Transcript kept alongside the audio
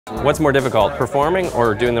What's more difficult, performing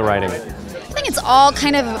or doing the writing? I think it's all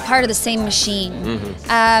kind of a part of the same machine.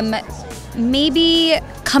 Maybe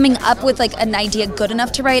coming up with like an idea good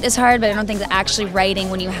enough to write is hard, but I don't think that actually writing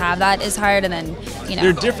when you have that is hard. And then, you know,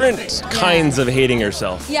 there are different kinds of hating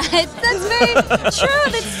yourself. Yeah, that's very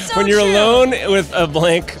true. That's so When you're true. alone with a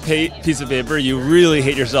blank piece of paper, you really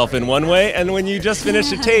hate yourself in one way, and when you just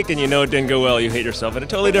finish a take and you know it didn't go well, you hate yourself in a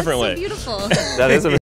totally different way. Beautiful. That is a